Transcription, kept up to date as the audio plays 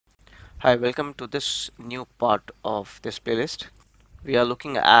Hi, welcome to this new part of this playlist. We are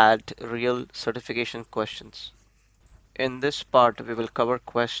looking at real certification questions. In this part, we will cover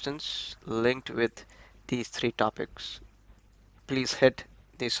questions linked with these three topics. Please hit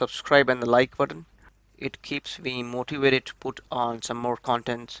the subscribe and the like button. It keeps me motivated to put on some more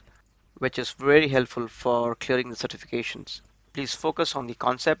content, which is very helpful for clearing the certifications. Please focus on the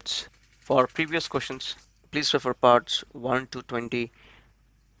concepts. For previous questions, please refer parts 1 to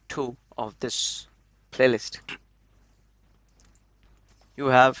 22 of this playlist. You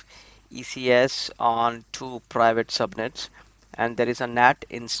have ECS on two private subnets, and there is a NAT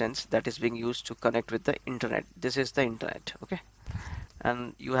instance that is being used to connect with the internet. This is the internet, okay?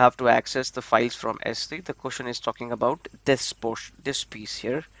 And you have to access the files from S3. The question is talking about this portion, this piece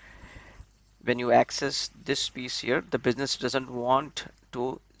here. When you access this piece here, the business doesn't want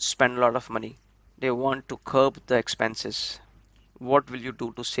to spend a lot of money. They want to curb the expenses. What will you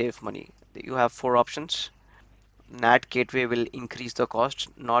do to save money? You have four options. NAT gateway will increase the cost,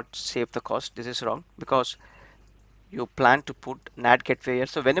 not save the cost. This is wrong because you plan to put NAT gateway here.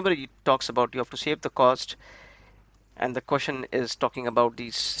 So whenever it talks about you have to save the cost, and the question is talking about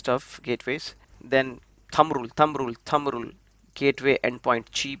these stuff, gateways, then thumb rule, gateway endpoint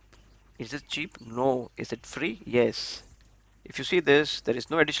cheap. Is it cheap? No. Is it free? Yes. If you see this, there is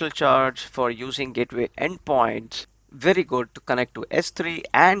no additional charge for using gateway endpoints. Very good to connect to S3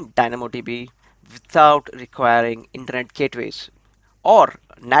 and DynamoDB without requiring internet gateways or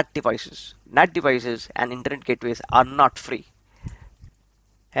NAT devices. NAT devices and internet gateways are not free.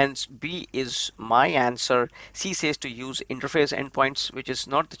 Hence, B is my answer. C says to use interface endpoints, which is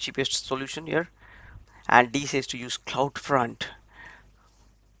not the cheapest solution here. And D says to use CloudFront.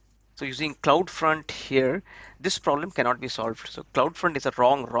 So using CloudFront here, this problem cannot be solved. So CloudFront is a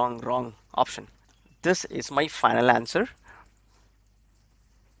wrong option. This is my final answer.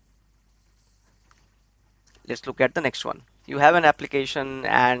 Let's look at the next one. You have an application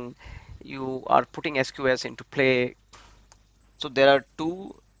and you are putting SQS into play. So there are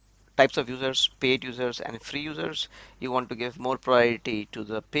two types of users, paid users and free users. You want to give more priority to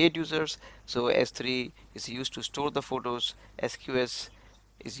the paid users. So S3 is used to store the photos, SQS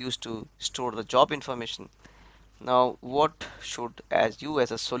is used to store the job information. Now, what should as you as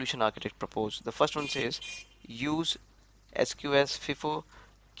a solution architect propose? The first one says use SQS FIFO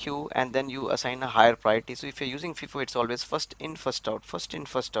queue and then you assign a higher priority. So if you're using FIFO, it's always first in, first out, first in,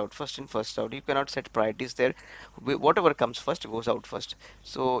 first out, first in, first out. You cannot set priorities there. Whatever comes first goes out first.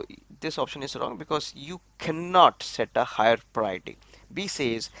 So this option is wrong because you cannot set a higher priority. B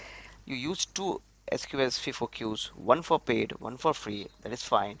says you use two SQS FIFO queues, one for paid, one for free. That is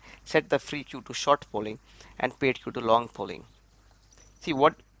fine. Set the free queue to short polling and paid queue to long polling. See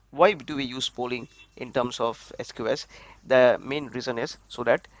why do we use polling in terms of SQS? The main reason is so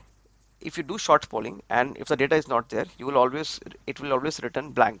that if you do short polling and if the data is not there, it will always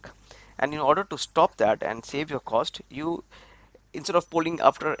return blank. And in order to stop that and save your cost, you instead of polling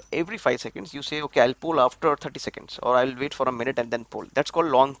after every 5 seconds, you say, okay, I'll poll after 30 seconds or I'll wait for a minute and then poll. That's called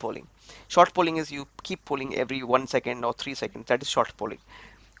long polling. Short polling is you keep polling every 1 second or 3 seconds. That is short polling.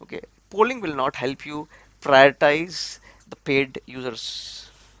 Okay, polling will not help you prioritize the paid users.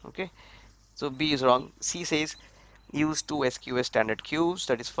 Okay, so B is wrong. C says use two SQS standard queues.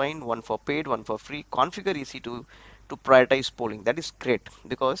 That is fine. One for paid, one for free. Configure EC to prioritize polling. That is great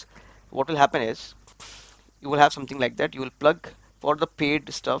because what will happen is you will have something like that. You will plug for the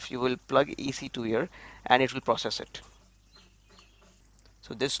paid stuff. You will plug EC2 here, and it will process it.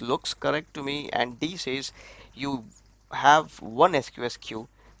 So this looks correct to me. And D says you have one SQS queue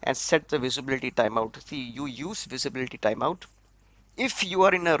and set the visibility timeout. See, you use visibility timeout if you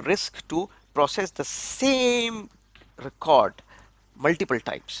are in a risk to process the same record multiple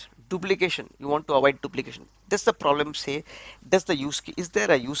times. Duplication, you want to avoid duplication. Does the problem say, does the use case, is there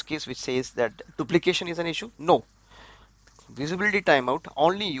a use case which says that duplication is an issue? No. Visibility timeout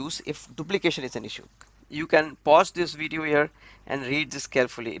only use if duplication is an issue. You can pause this video here and read this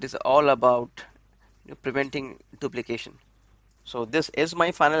carefully. It is all about preventing duplication. So this is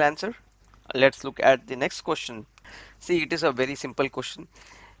my final answer. Let's look at the next question. See, it is a very simple question.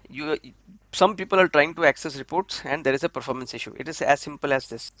 You, some people are trying to access reports and there is a performance issue. It is as simple as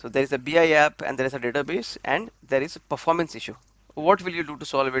this. So there is a BI app and there is a database and there is a performance issue. What will you do to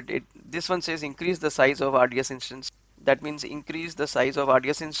solve it? This one says increase the size of RDS instance. That means increase the size of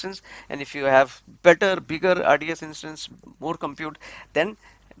RDS instance, and if you have bigger RDS instance, more compute, then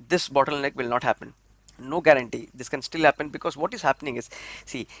this bottleneck will not happen. No guarantee this can still happen because what is happening is,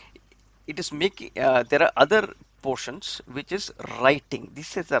 see, it is making there are other portions which is writing.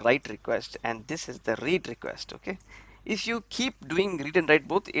 This is the write request and this is the read request. Okay, If you keep doing read and write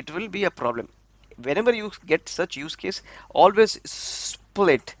both, it will be a problem. Whenever you get such use case, always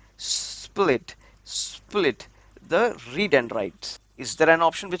split the read and writes. Is there an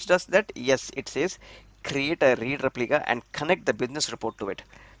option which does that? Yes, it says create a read replica and connect the business report to it.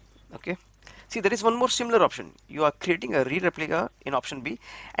 Okay. See, there is one more similar option. You are creating a read replica in option B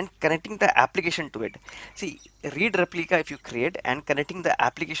and connecting the application to it. See, read replica if you create and connecting the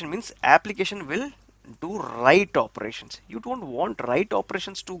application means application will do write operations. You don't want write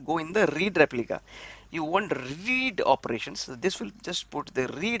operations to go in the read replica. You want read operations. This will just put the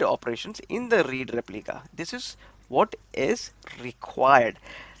read operations in the read replica. This is what is required.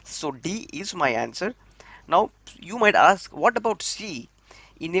 So D is my answer. Now you might ask, what about C?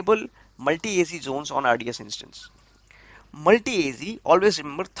 Enable multi-AZ zones on RDS instance. Multi-AZ, always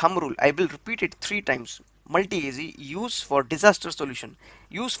remember thumb rule. I will repeat it 3 times. Multi-AZ, use for disaster solution,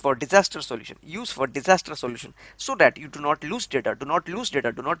 use for disaster solution, use for disaster solution, so that you do not lose data, do not lose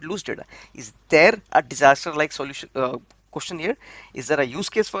data, do not lose data. Is there a disaster like solution question here? Is there a use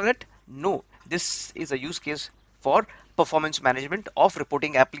case for it? No. This is a use case for performance management of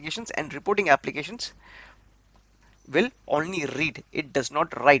reporting applications, and reporting applications will only read, it does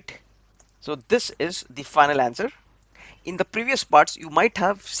not write. So this is the final answer. In the previous parts, you might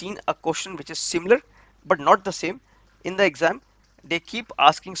have seen a question which is similar but not the same. In the exam, they keep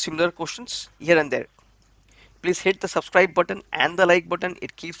asking similar questions here and there. Please hit the subscribe button and the like button.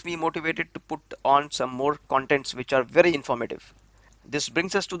 It keeps me motivated to put on some more contents which are very informative. This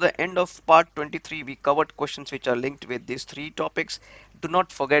brings us to the end of part 23. We covered questions which are linked with these 3 topics. Do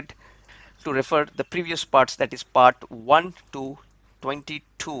not forget to refer the previous parts, that is part 1 to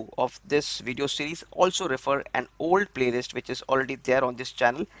 22 of this video series. Also refer an old playlist which is already there on this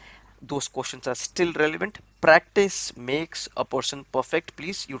channel. Those questions are still relevant. Practice makes a person perfect.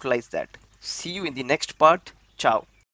 Please utilize that. See you in the next part. Ciao.